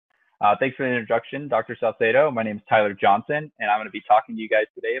Thanks for the introduction, Dr. Salcedo. My name is Tyler Johnson, and I'm going to be talking to you guys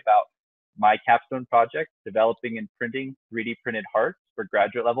today about my capstone project, developing and printing 3D printed hearts for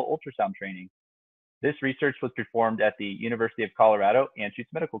graduate level ultrasound training. This research was performed at the University of Colorado Anschutz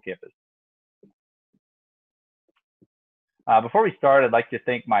Medical Campus. Before we start, I'd like to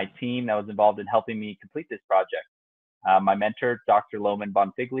thank my team that was involved in helping me complete this project. My mentor, Dr. Loman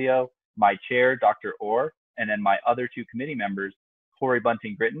Bonfiglio, my chair, Dr. Orr, and then my other two committee members, Corey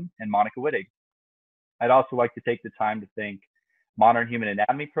Bunting-Gritton and Monica Wittig. I'd also like to take the time to thank Modern Human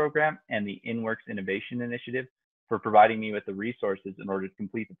Anatomy Program and the InWorks Innovation Initiative for providing me with the resources in order to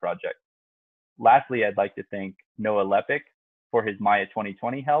complete the project. Lastly, I'd like to thank Noah Lepic for his Maya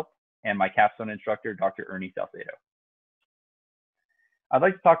 2020 help and my capstone instructor, Dr. Ernie Salcedo. I'd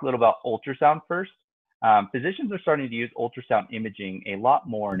like to talk a little about ultrasound first. Physicians are starting to use ultrasound imaging a lot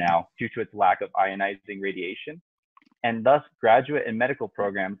more now due to its lack of ionizing radiation, and thus graduate and medical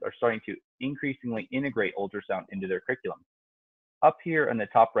programs are starting to increasingly integrate ultrasound into their curriculum. Up here in the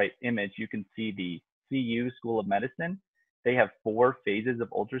top right image, you can see the CU School of Medicine. They have 4 phases of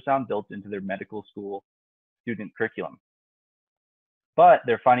ultrasound built into their medical school student curriculum. But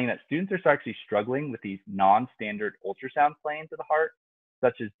they're finding that students are actually struggling with these non-standard ultrasound planes of the heart,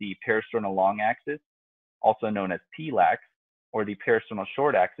 such as the parasternal long axis, also known as PLAX, or the parasternal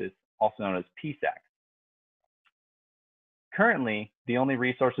short axis, also known as PSAX. Currently, the only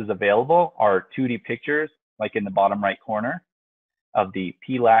resources available are 2D pictures, like in the bottom right corner, of the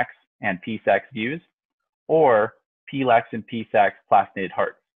PLAX and PSAX views, or PLAX and PSAX plastinated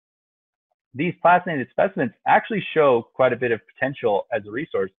hearts. These plastinated specimens actually show quite a bit of potential as a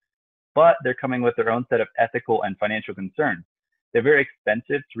resource, but they're coming with their own set of ethical and financial concerns. They're very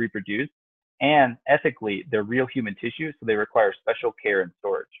expensive to reproduce, and ethically, they're real human tissue, so they require special care and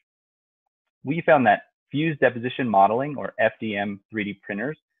storage. We found that fused deposition modeling, or FDM 3D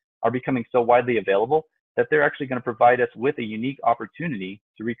printers, are becoming so widely available that they're actually going to provide us with a unique opportunity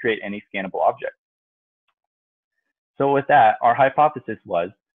to recreate any scannable object. So with that, our hypothesis was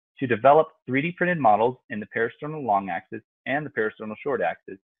to develop 3D printed models in the parasternal long axis and the parasternal short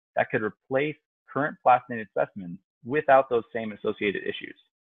axis that could replace current plastinated specimens without those same associated issues.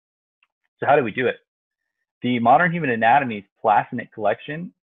 So how do we do it? The Modern Human Anatomy's plastinate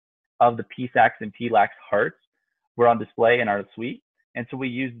collection of the PSAX and PLAX hearts were on display in our suite. And so we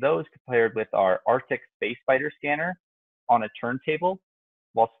used those compared with our Arctic Space Spider scanner on a turntable.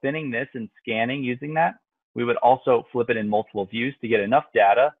 While spinning this and scanning using that, we would also flip it in multiple views to get enough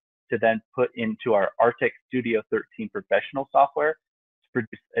data to then put into our Arctic Studio 13 professional software to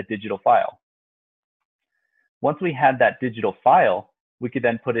produce a digital file. Once we had that digital file, we could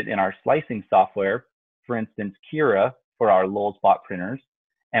then put it in our slicing software, for instance, Kira for our Lulzbot printers,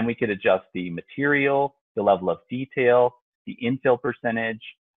 and we could adjust the material, the level of detail, the infill percentage.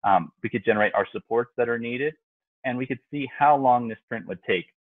 We could generate our supports that are needed, and we could see how long this print would take.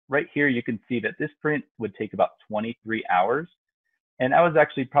 Right here, you can see that this print would take about 23 hours, and that was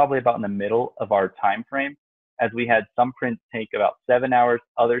actually probably about in the middle of our time frame, as we had some prints take about 7 hours,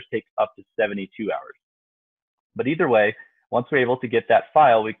 others take up to 72 hours. But either way, once we're able to get that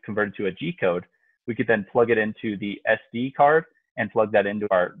file, we convert it to a G-code. We could then plug it into the SD card and plug that into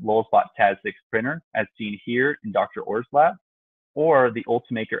our Lulzbot TAS6 printer, as seen here in Dr. Orr's lab, or the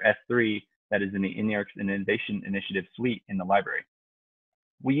Ultimaker S3 that is in the InWorks Innovation Initiative suite in the library.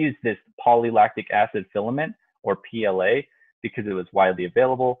 We use this polylactic acid filament, or PLA, because it was widely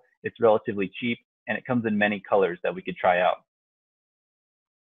available, it's relatively cheap, and it comes in many colors that we could try out.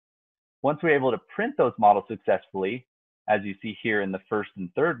 Once we're able to print those models successfully, as you see here in the first and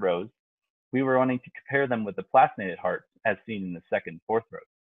third rows, we were wanting to compare them with the plastinated hearts as seen in the second and fourth rows.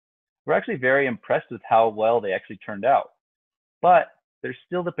 We're actually very impressed with how well they actually turned out, but there's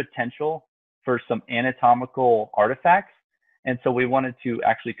still the potential for some anatomical artifacts, and so we wanted to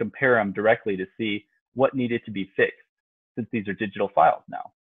actually compare them directly to see what needed to be fixed, since these are digital files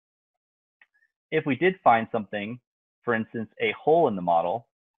now. If we did find something, for instance, a hole in the model,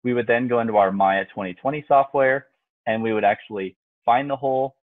 we would then go into our Maya 2020 software, and we would actually find the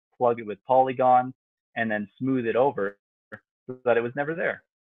hole, plug it with polygons, and then smooth it over so that it was never there.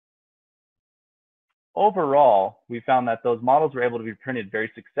 Overall, we found that those models were able to be printed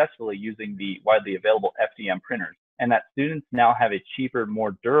very successfully using the widely available FDM printers, and that students now have a cheaper,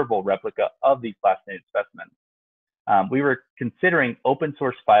 more durable replica of these plastinated specimens. We were considering open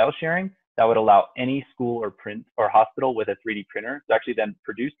source file sharing that would allow any school or print or hospital with a 3D printer to actually then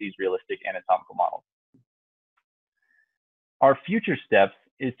produce these realistic anatomical models. Our future steps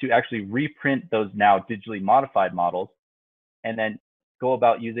is to actually reprint those now digitally modified models and then go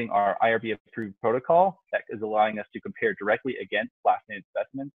about using our IRB approved protocol that is allowing us to compare directly against plastinated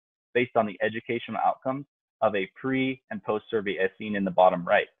specimens based on the educational outcomes of a pre and post survey as seen in the bottom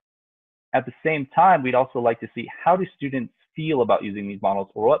right. At the same time, we'd also like to see how do students feel about using these models,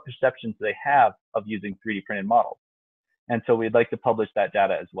 or what perceptions do they have of using 3D printed models. And so we'd like to publish that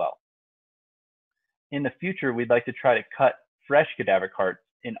data as well. In the future, we'd like to try to cut fresh cadaver carts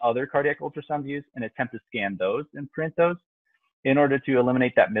in other cardiac ultrasound views and attempt to scan those and print those in order to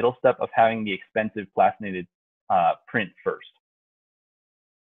eliminate that middle step of having the expensive plastinated print first.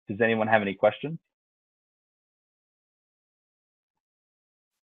 Does anyone have any questions?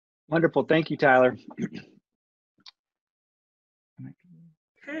 Wonderful. Thank you, Tyler.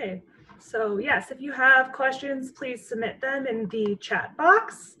 Okay, so yes, if you have questions, please submit them in the chat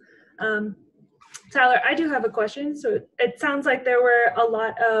box. Tyler, I do have a question. So it sounds like there were a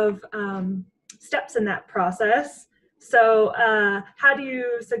lot of steps in that process. So how do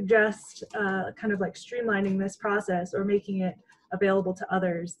you suggest kind of like streamlining this process or making it available to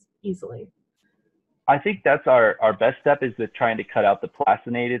others easily? I think that's our best step, is with trying to cut out the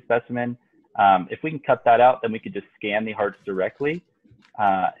plastinated specimen. If we can cut that out, then we could just scan the hearts directly.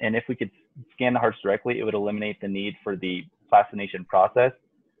 And if we could scan the hearts directly, it would eliminate the need for the plastination process.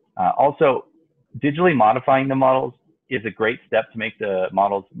 Also, digitally modifying the models is a great step to make the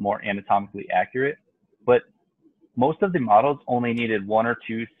models more anatomically accurate. But most of the models only needed 1 or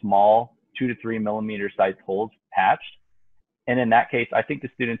 2 small 2 to 3 millimeter sized holes patched. And in that case, I think the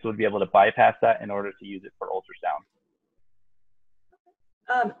students would be able to bypass that in order to use it for ultrasound.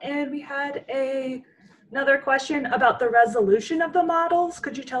 And we had another question about the resolution of the models.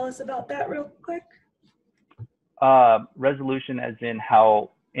 Could you tell us about that real quick? Resolution as in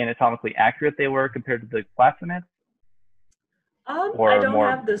how anatomically accurate they were compared to the plastinates? I don't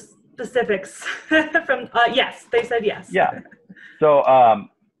have the specifics from, yes, they said yes. Yeah, so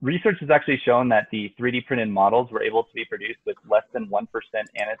research has actually shown that the 3D printed models were able to be produced with less than 1%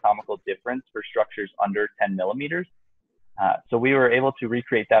 anatomical difference for structures under 10 millimeters. So we were able to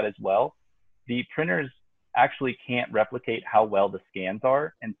recreate that as well. The printers actually can't replicate how well the scans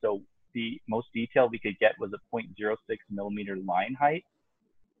are. And so the most detail we could get was a 0.06 millimeter line height.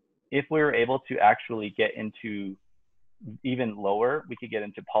 If we were able to actually get into even lower, we could get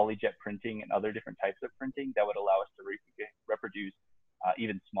into polyjet printing and other different types of printing that would allow us to reproduce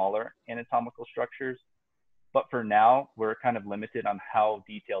even smaller anatomical structures. But for now, we're kind of limited on how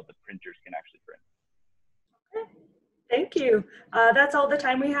detailed the printers can actually print. Okay. Thank you. That's all the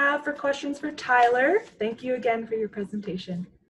time we have for questions for Tyler. Thank you again for your presentation.